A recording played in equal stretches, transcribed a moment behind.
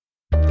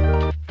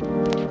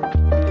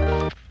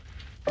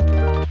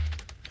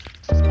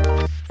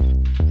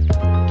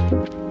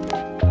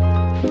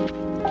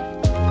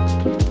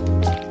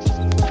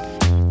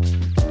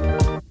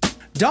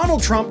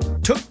Donald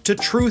Trump took to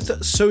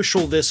Truth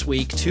Social this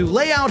week to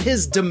lay out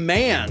his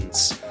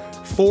demands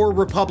for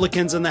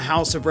Republicans in the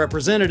House of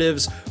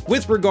Representatives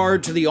with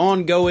regard to the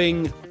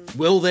ongoing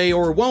will they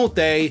or won't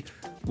they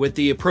with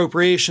the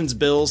appropriations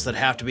bills that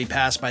have to be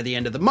passed by the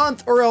end of the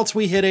month, or else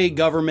we hit a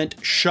government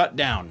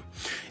shutdown.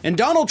 And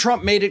Donald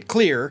Trump made it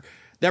clear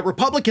that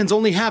Republicans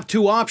only have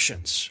two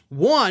options.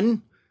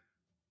 One,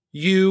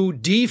 you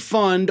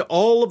defund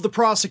all of the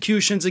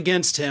prosecutions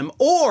against him,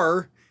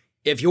 or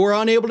if you're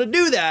unable to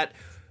do that,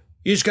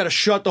 you just got to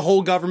shut the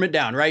whole government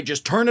down, right?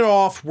 Just turn it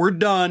off. We're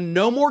done.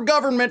 No more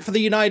government for the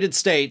United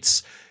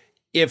States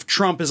if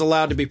Trump is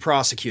allowed to be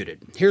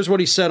prosecuted. Here's what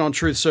he said on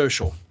Truth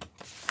Social.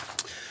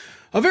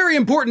 A very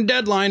important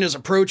deadline is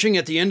approaching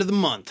at the end of the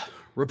month.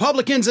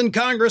 Republicans in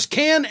Congress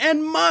can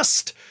and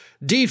must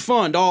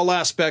defund all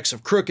aspects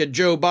of crooked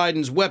Joe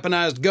Biden's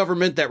weaponized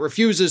government that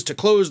refuses to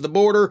close the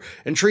border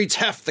and treats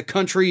half the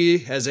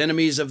country as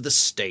enemies of the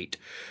state.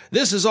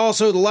 This is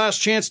also the last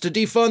chance to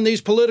defund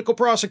these political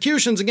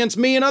prosecutions against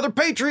me and other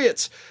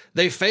patriots.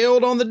 They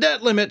failed on the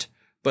debt limit,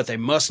 but they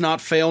must not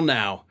fail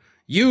now.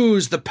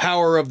 Use the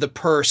power of the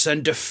purse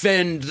and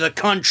defend the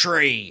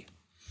country.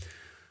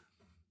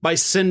 By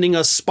sending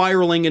us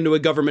spiraling into a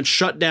government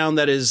shutdown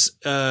that is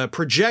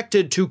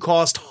projected to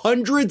cost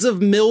hundreds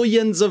of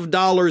millions of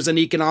dollars in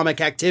economic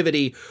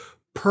activity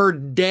per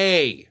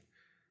day.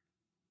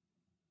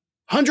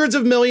 Hundreds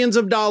of millions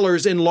of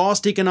dollars in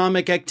lost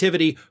economic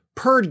activity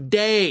per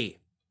day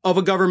of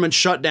a government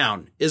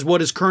shutdown is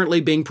what is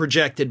currently being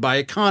projected by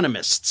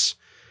economists.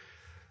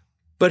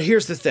 But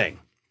here's the thing.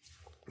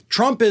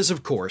 Trump is,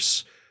 of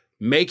course,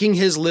 making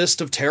his list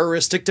of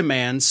terroristic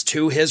demands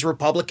to his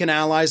Republican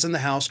allies in the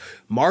House.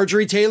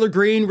 Marjorie Taylor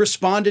Greene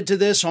responded to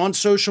this on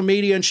social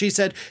media, and she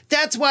said,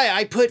 "That's why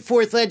I put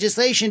forth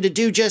legislation to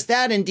do just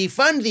that and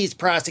defund these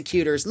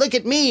prosecutors. Look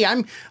at me.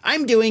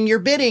 I'm doing your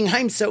bidding.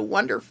 I'm so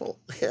wonderful.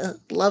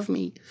 Love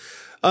me."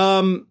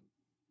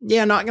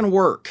 Yeah, not going to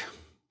work.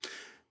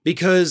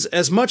 Because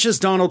as much as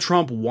Donald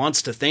Trump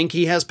wants to think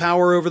he has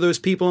power over those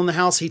people in the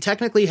House, he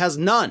technically has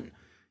none.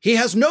 He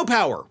has no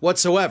power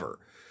whatsoever.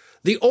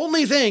 The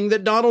only thing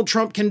that Donald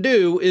Trump can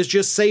do is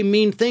just say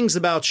mean things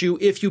about you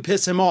if you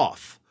piss him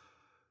off.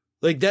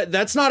 Like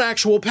that's not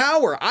actual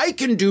power. I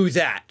can do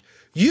that.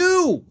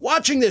 You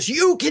watching this,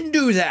 you can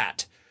do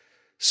that.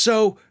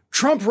 So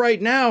Trump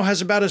right now has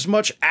about as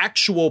much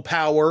actual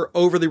power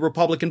over the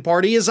Republican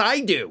Party as I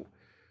do.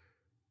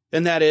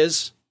 And that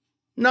is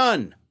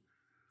none.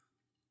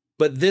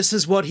 But this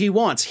is what he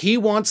wants. He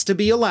wants to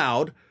be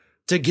allowed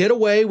to get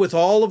away with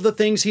all of the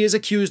things he is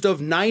accused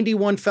of,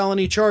 91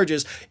 felony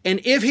charges.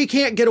 And if he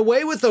can't get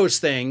away with those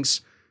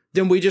things,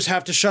 then we just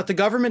have to shut the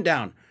government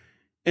down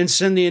and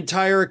send the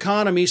entire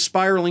economy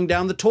spiraling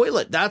down the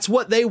toilet. That's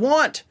what they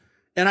want.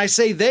 And I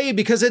say they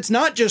because it's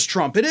not just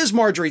Trump. It is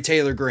Marjorie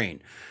Taylor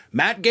Greene.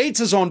 Matt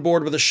Gaetz is on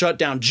board with a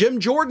shutdown. Jim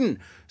Jordan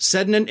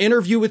said in an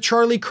interview with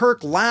Charlie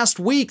Kirk last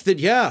week that,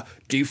 yeah,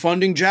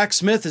 defunding Jack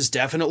Smith is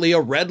definitely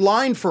a red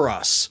line for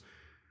us.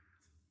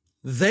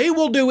 They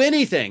will do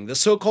anything, the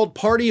so-called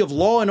party of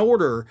law and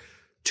order,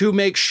 to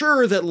make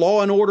sure that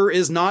law and order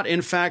is not,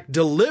 in fact,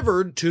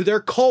 delivered to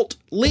their cult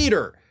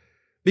leader.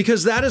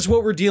 Because that is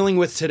what we're dealing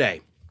with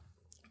today.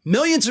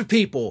 Millions of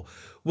people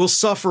will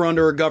suffer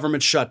under a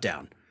government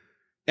shutdown.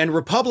 And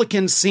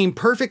Republicans seem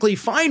perfectly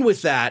fine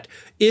with that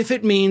if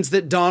it means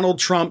that Donald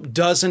Trump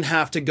doesn't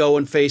have to go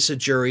and face a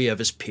jury of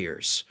his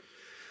peers.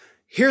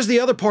 Here's the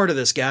other part of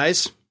this,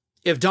 guys.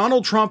 If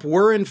Donald Trump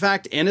were in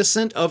fact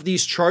innocent of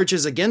these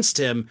charges against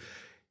him,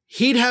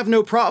 he'd have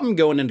no problem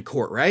going into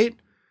court, right?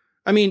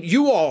 I mean,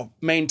 you all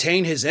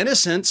maintain his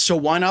innocence, so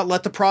why not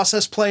let the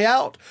process play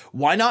out?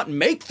 Why not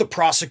make the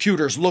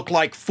prosecutors look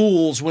like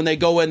fools when they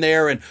go in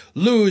there and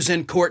lose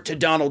in court to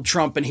Donald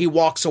Trump and he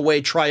walks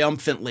away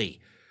triumphantly?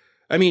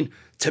 I mean,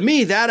 to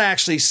me, that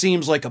actually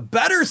seems like a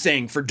better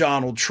thing for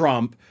Donald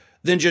Trump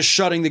than just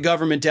shutting the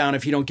government down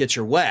if you don't get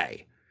your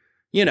way.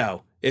 You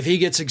know, if he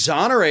gets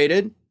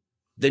exonerated,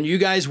 then you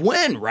guys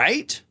win,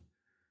 right?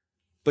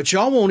 But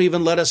y'all won't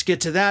even let us get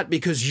to that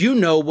because you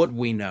know what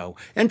we know.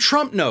 And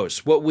Trump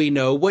knows what we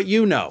know, what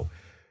you know.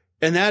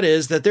 And that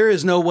is that there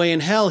is no way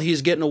in hell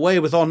he's getting away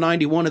with all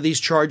 91 of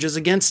these charges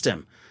against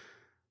him.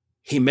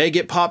 He may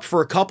get popped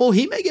for a couple.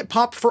 He may get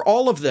popped for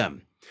all of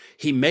them.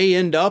 He may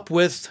end up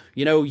with,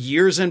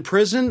 years in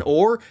prison,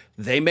 or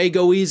they may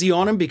go easy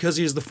on him because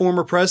he's the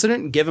former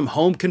president and give him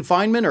home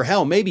confinement or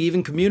hell, maybe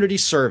even community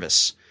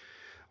service.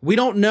 We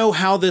don't know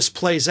how this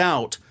plays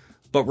out.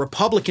 But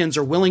Republicans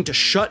are willing to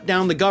shut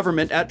down the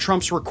government at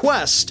Trump's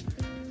request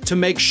to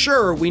make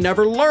sure we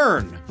never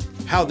learn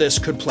how this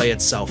could play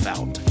itself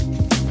out.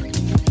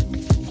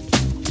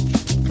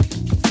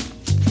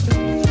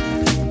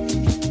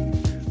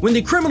 When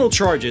the criminal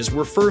charges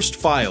were first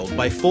filed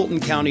by Fulton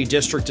County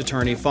District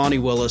Attorney Fani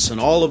Willis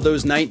and all of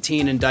those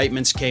 19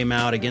 indictments came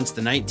out against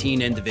the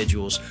 19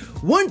 individuals,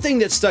 one thing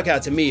that stuck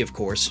out to me, of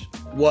course,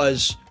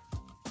 was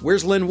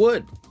where's Lin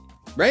Wood?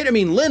 Right? I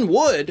mean, Lin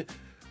Wood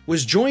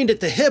was joined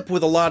at the hip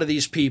with a lot of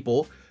these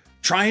people,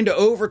 trying to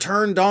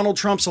overturn Donald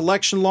Trump's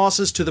election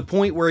losses to the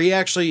point where he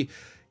actually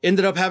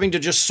ended up having to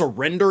just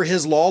surrender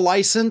his law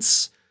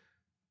license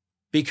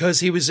because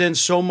he was in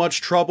so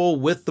much trouble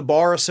with the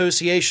bar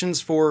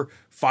associations for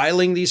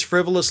filing these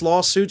frivolous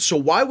lawsuits. So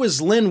why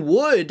was Lin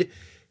Wood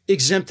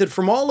exempted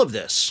from all of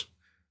this?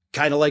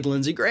 Kind of like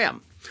Lindsey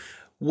Graham.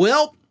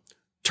 Well,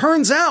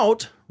 turns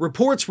out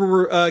reports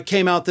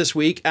came out this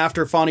week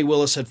after Fani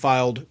Willis had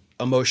filed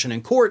a motion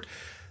in court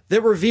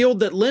that revealed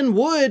that Lin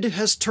Wood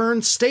has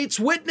turned state's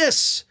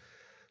witness.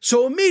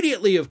 So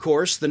immediately, of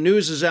course, the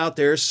news is out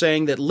there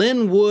saying that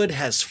Lin Wood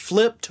has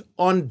flipped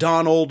on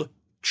Donald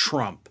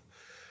Trump.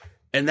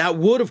 And that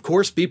would, of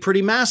course, be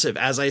pretty massive.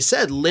 As I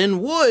said,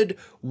 Lin Wood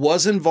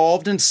was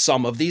involved in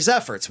some of these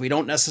efforts. We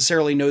don't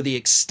necessarily know the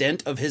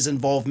extent of his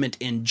involvement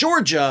in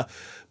Georgia,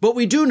 but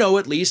we do know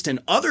at least in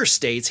other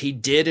states he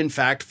did, in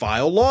fact,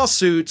 file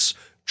lawsuits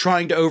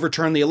trying to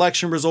overturn the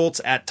election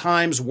results, at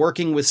times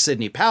working with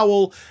Sidney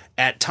Powell.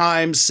 At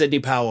times, Sidney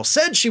Powell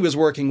said she was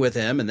working with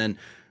him and then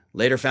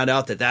later found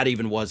out that that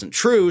even wasn't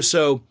true.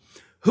 So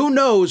who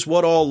knows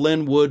what all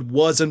Lin Wood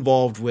was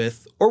involved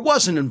with or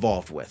wasn't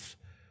involved with.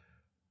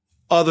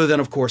 Other than,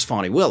 of course,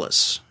 Fani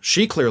Willis.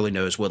 She clearly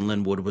knows what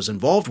Lin Wood was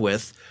involved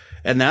with,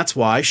 and that's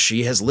why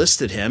she has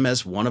listed him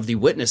as one of the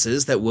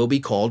witnesses that will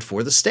be called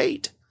for the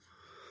state.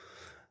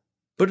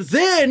 But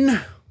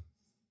then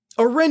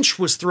a wrench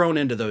was thrown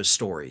into those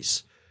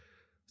stories,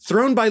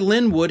 thrown by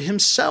Lin Wood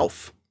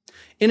himself.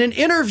 In an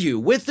interview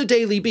with the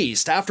Daily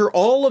Beast, after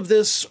all of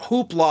this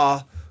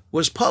hoopla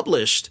was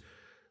published,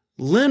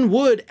 Lin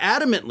Wood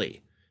adamantly,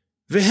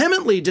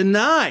 vehemently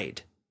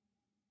denied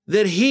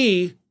that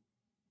he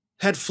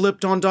had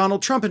flipped on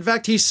Donald Trump. In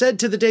fact, he said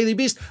to the Daily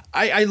Beast,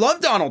 I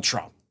love Donald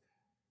Trump.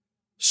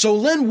 So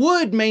Lin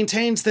Wood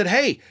maintains that,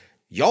 hey,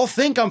 y'all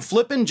think I'm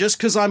flipping just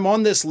because I'm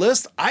on this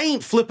list? I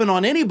ain't flipping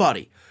on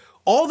anybody.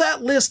 All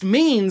that list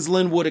means,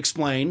 Lin Wood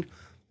explained,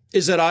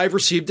 is that I've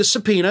received a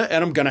subpoena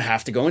and I'm going to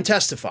have to go and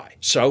testify.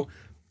 So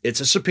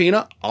it's a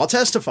subpoena, I'll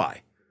testify.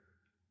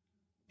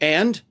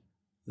 And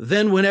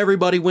then when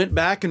everybody went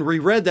back and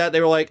reread that, they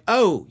were like,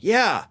 oh,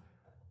 yeah,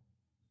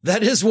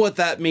 that is what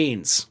that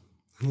means.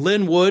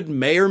 Lin Wood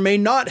may or may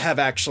not have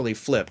actually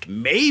flipped.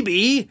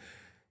 Maybe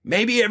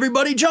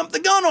everybody jumped the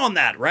gun on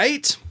that,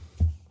 right?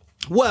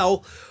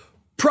 Well,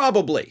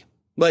 probably.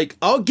 Like,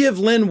 I'll give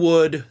Lin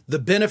Wood the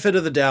benefit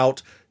of the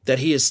doubt that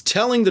he is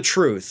telling the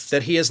truth,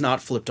 that he has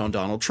not flipped on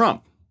Donald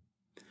Trump.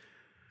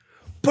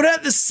 But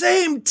at the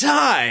same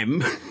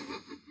time,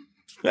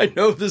 I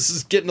know this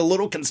is getting a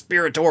little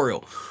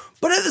conspiratorial,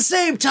 but at the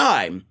same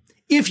time,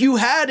 if you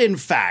had in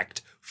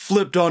fact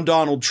flipped on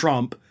Donald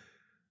Trump,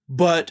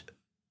 but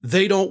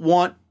they don't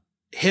want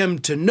him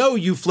to know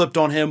you flipped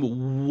on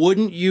him,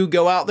 wouldn't you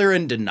go out there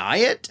and deny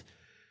it?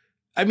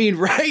 I mean,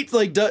 right?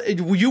 Like,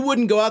 you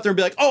wouldn't go out there and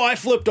be like, oh, I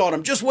flipped on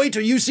him. Just wait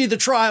till you see the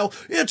trial.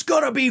 It's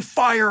going to be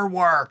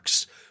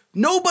fireworks.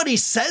 Nobody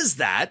says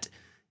that.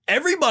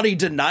 Everybody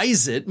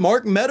denies it.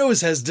 Mark Meadows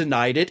has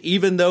denied it,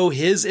 even though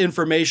his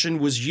information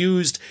was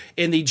used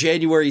in the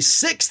January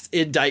 6th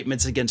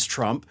indictments against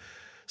Trump.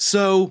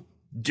 So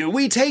do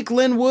we take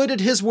Lin Wood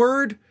at his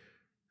word?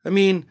 I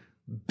mean,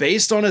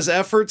 based on his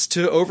efforts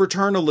to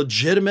overturn a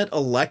legitimate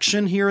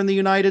election here in the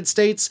United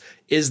States,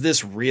 is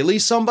this really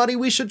somebody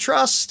we should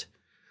trust?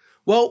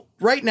 Well,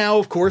 right now,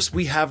 of course,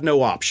 we have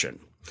no option.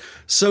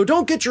 So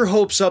don't get your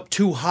hopes up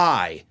too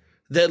high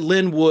that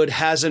Lin Wood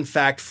has in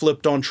fact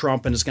flipped on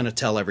Trump and is going to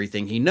tell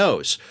everything he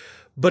knows.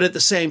 But at the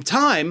same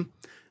time,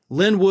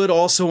 Lin Wood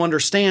also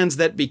understands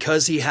that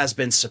because he has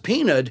been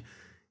subpoenaed,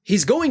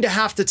 he's going to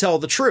have to tell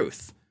the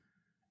truth.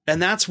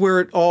 And that's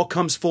where it all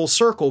comes full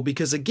circle,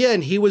 because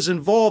again, he was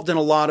involved in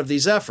a lot of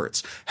these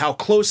efforts. How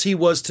close he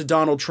was to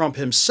Donald Trump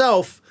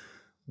himself,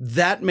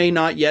 that may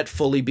not yet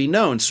fully be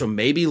known. So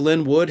maybe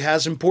Lin Wood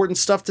has important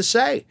stuff to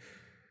say.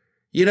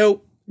 You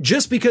know,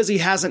 just because he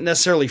hasn't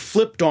necessarily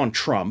flipped on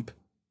Trump,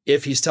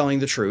 if he's telling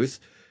the truth,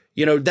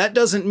 you know, that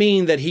doesn't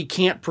mean that he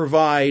can't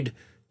provide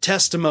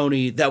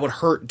testimony that would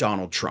hurt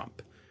Donald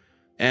Trump.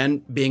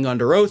 And being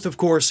under oath, of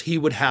course, he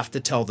would have to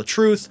tell the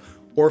truth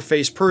or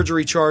face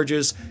perjury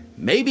charges.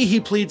 Maybe he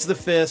pleads the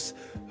fifth,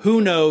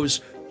 who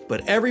knows,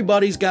 but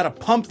everybody's got to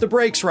pump the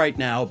brakes right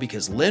now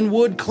because Lin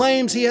Wood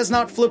claims he has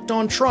not flipped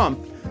on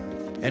Trump,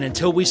 and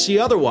until we see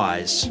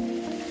otherwise,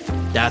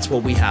 that's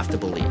what we have to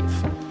believe.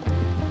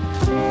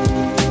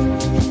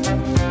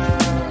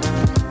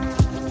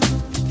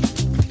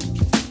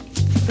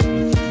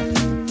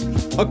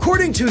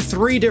 According to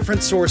 3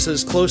 different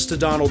sources close to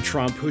Donald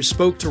Trump who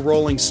spoke to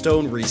Rolling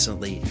Stone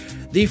recently,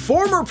 the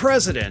former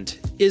president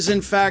is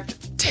in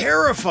fact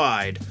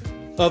terrified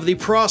of the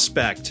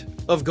prospect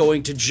of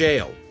going to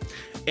jail.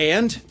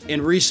 And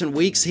in recent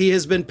weeks, he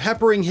has been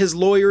peppering his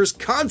lawyers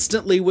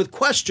constantly with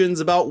questions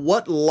about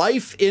what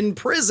life in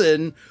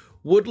prison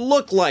would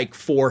look like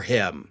for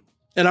him.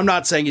 And I'm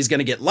not saying he's going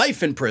to get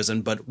life in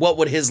prison, but what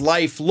would his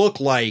life look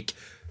like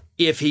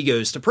if he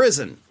goes to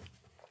prison?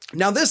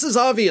 Now, this is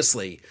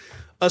obviously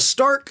a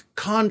stark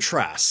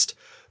contrast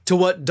to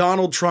what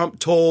Donald Trump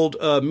told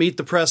Meet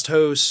the Press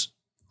host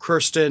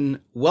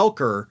Kristen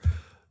Welker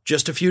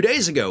just a few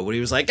days ago when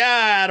he was like,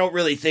 I don't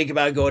really think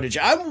about going to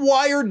jail. I'm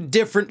wired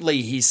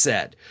differently, he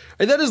said.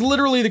 And that is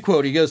literally the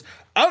quote. He goes,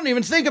 I don't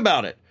even think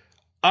about it.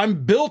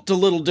 I'm built a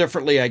little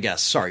differently, I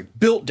guess. Sorry,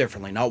 built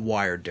differently, not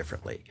wired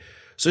differently.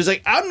 So he's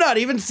like, I'm not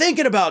even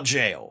thinking about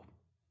jail.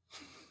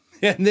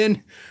 And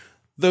then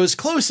those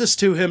closest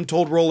to him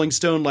told Rolling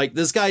Stone, like,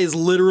 this guy is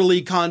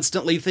literally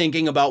constantly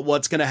thinking about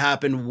what's going to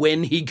happen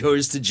when he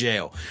goes to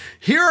jail.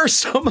 Here are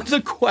some of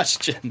the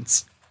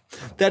questions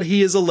that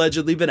he has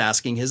allegedly been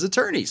asking his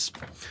attorneys.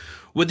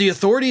 Would the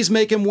authorities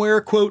make him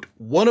wear, quote,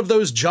 one of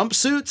those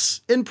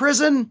jumpsuits in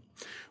prison?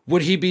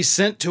 Would he be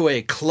sent to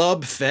a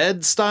Club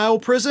Fed style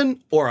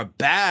prison or a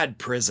bad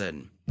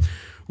prison?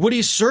 Would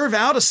he serve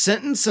out a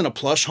sentence in a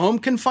plush home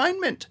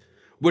confinement?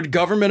 Would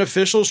government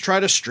officials try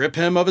to strip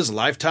him of his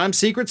lifetime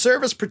Secret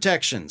Service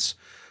protections?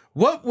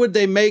 What would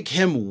they make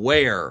him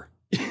wear?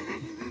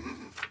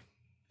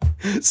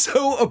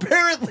 So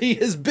apparently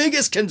his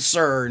biggest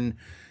concern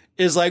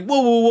is like,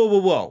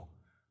 whoa.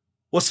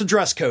 What's the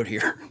dress code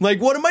here?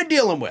 Like, what am I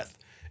dealing with?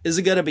 Is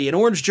it going to be an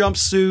orange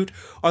jumpsuit?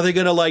 Are they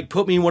going to like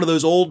put me in one of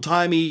those old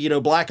timey,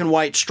 black and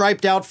white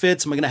striped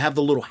outfits? Am I going to have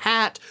the little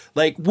hat?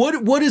 Like,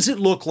 what does it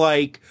look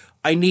like?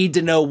 I need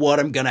to know what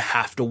I'm going to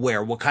have to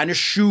wear. What kind of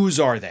shoes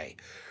are they?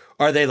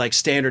 Are they like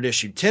standard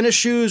issue tennis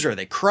shoes? Or are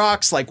they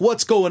Crocs? Like,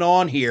 what's going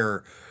on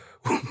here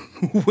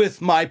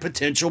with my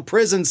potential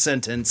prison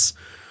sentence?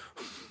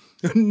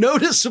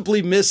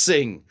 Noticeably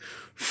missing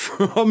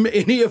from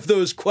any of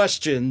those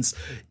questions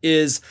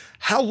is,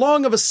 how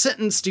long of a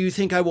sentence do you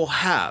think I will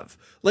have?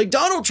 Like,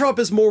 Donald Trump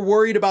is more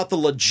worried about the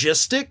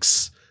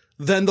logistics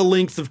than the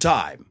length of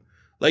time.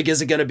 Like,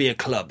 is it going to be a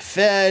Club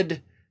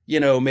Fed?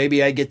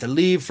 Maybe I get to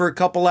leave for a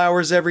couple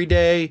hours every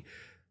day.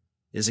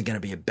 Is it going to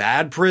be a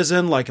bad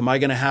prison? Like, am I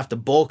going to have to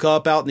bulk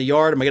up out in the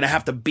yard? Am I going to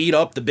have to beat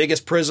up the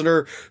biggest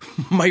prisoner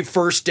my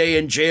first day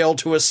in jail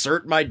to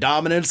assert my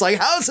dominance? Like,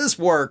 how does this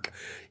work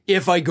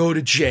if I go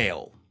to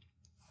jail?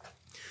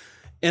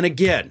 And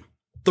again,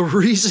 the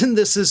reason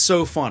this is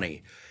so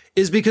funny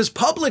is because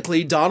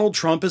publicly Donald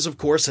Trump is, of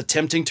course,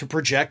 attempting to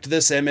project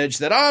this image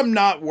that I'm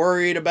not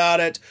worried about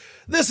it.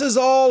 This is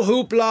all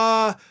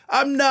hoopla.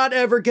 I'm not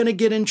ever going to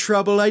get in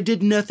trouble. I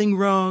did nothing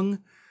wrong.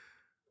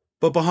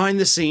 But behind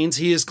the scenes,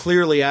 he is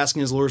clearly asking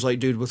his lawyers, like,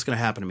 dude, what's going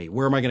to happen to me?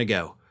 Where am I going to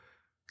go?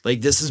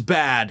 Like, this is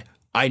bad.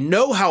 I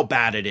know how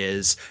bad it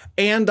is.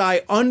 And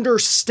I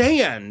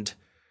understand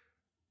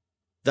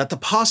that the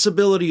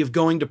possibility of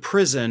going to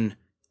prison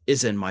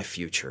is in my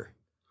future.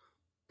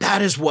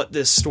 That is what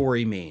this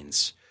story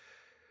means.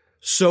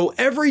 So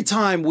every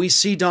time we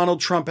see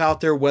Donald Trump out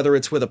there, whether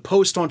it's with a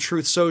post on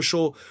Truth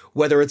Social,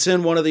 whether it's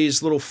in one of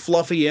these little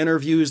fluffy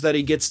interviews that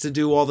he gets to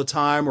do all the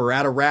time, or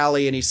at a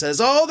rally and he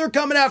says, oh, they're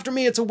coming after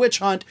me, it's a witch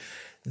hunt.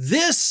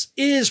 This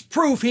is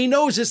proof he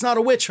knows it's not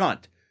a witch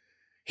hunt.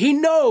 He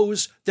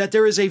knows that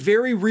there is a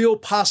very real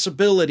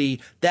possibility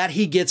that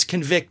he gets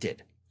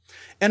convicted.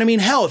 And I mean,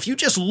 hell, if you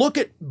just look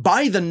at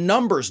by the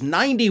numbers,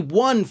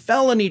 91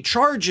 felony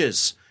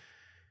charges,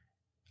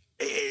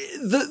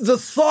 the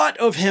thought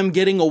of him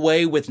getting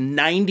away with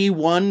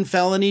 91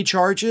 felony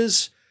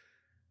charges,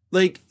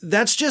 like,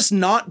 that's just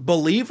not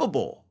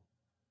believable.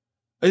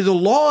 The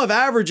law of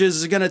averages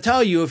is going to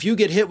tell you if you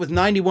get hit with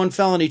 91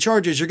 felony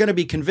charges, you're going to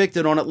be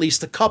convicted on at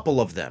least a couple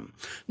of them.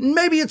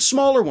 Maybe it's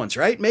smaller ones,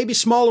 right? Maybe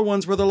smaller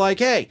ones where they're like,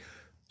 hey,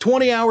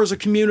 20 hours of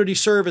community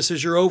service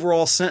is your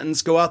overall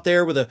sentence. Go out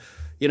there with a,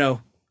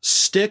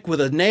 stick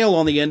with a nail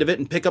on the end of it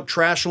and pick up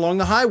trash along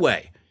the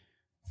highway.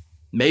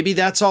 Maybe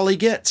that's all he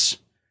gets.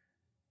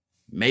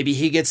 Maybe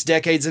he gets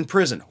decades in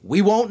prison.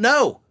 We won't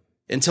know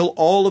until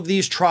all of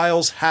these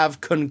trials have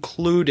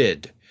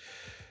concluded.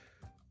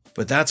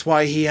 But that's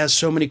why he has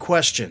so many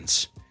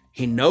questions.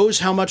 He knows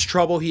how much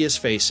trouble he is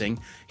facing.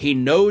 He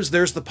knows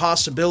there's the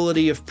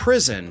possibility of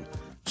prison.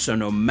 So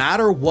no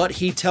matter what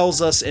he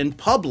tells us in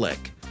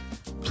public,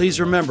 please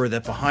remember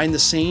that behind the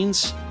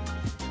scenes,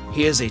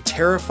 he is a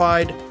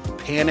terrified,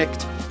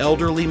 panicked,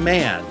 elderly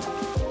man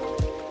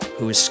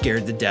who is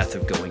scared to death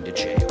of going to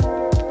jail.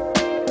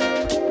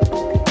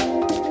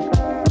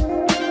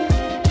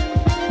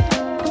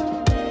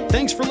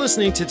 Thanks for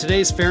listening to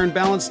today's Fair and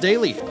Balanced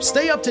Daily.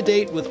 Stay up to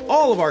date with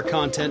all of our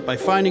content by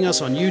finding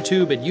us on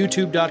YouTube at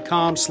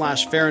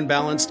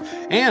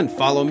youtube.com/fairandbalanced, and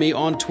follow me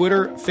on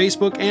Twitter,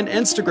 Facebook, and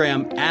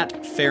Instagram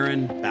at Fair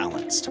and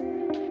Balanced.